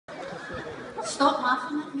Stop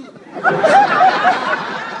laughing at me.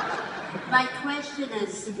 My question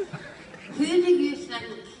is, who do you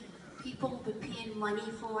think people will be paying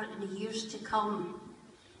money for in the years to come?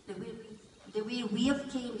 The way we have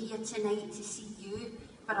came here tonight to see you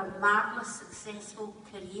for a marvellous, successful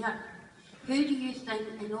career. Who do you think,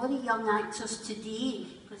 and all the young actors today,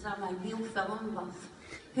 because I'm a real film buff,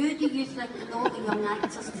 who do you think and all the young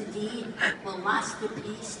actors today will last the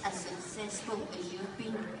pace as successful as you've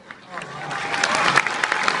been?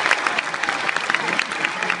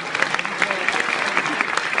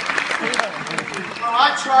 Well,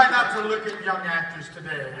 I try not to look at young actors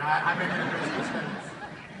today. I make it a business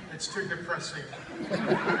and it's too depressing. You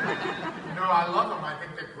know, I love them. I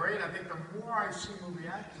think they're great. I think the more I see movie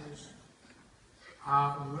actors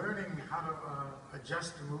learning how to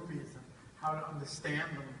adjust the movies and how to understand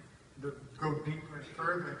them, to go deeper and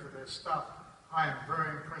further into their stuff, I am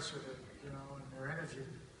very impressed with it, you know, and their energy.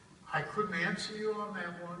 I couldn't answer you on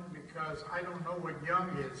that one because I don't know what young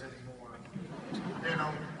is anymore. You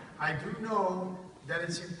know, I do know that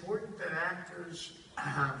it's important that actors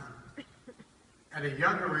at a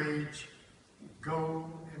younger age go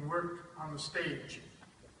and work on the stage,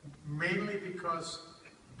 mainly because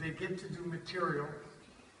they get to do material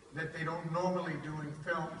that they don't normally do in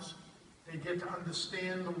films. They get to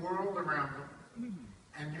understand the world around them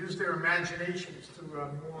and use their imaginations to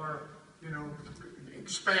more, you know,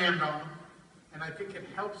 expand on them. And I think it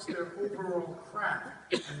helps their overall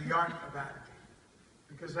craft and the art of acting,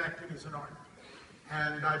 because acting is an art,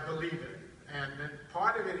 and I believe it. And then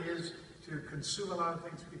part of it is to consume a lot of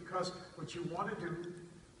things, because what you want to do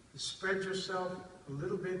is spread yourself a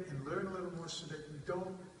little bit and learn a little more so that you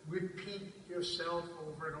don't repeat yourself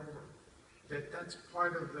over and over. That's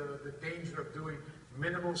part of the danger of doing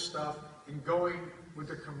minimal stuff and going with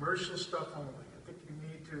the commercial stuff only. I think you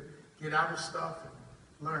need to get out of stuff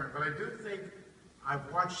and learn. But I do think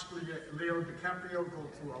I've watched Leo DiCaprio go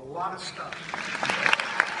through a lot of stuff.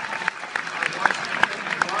 I watched him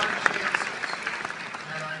take a lot of chances.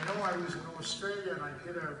 And I know I was in Australia and I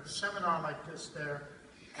did a seminar like this there,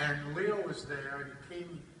 and Leo was there, and he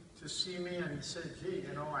came to see me and he said, gee,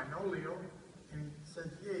 you know, I know Leo. And he said,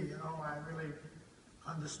 gee, you know, I really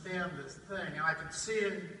understand this thing. And I could see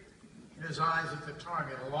it in his eyes at the time.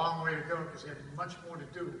 He had a long way to go because he had much more to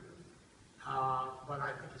do. But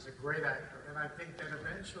I think he's a great actor. And I think that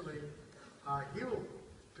eventually he'll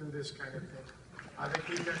do this kind of thing. I think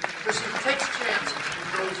he can, because he takes chances and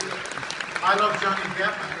he goes with it. I love Johnny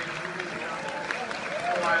Depp. I think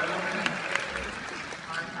I love him.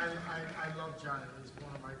 I love Johnny. He's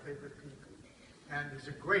one of my favorite people. And he's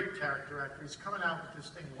a great character actor. He's coming out with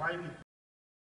this thing, Whitey.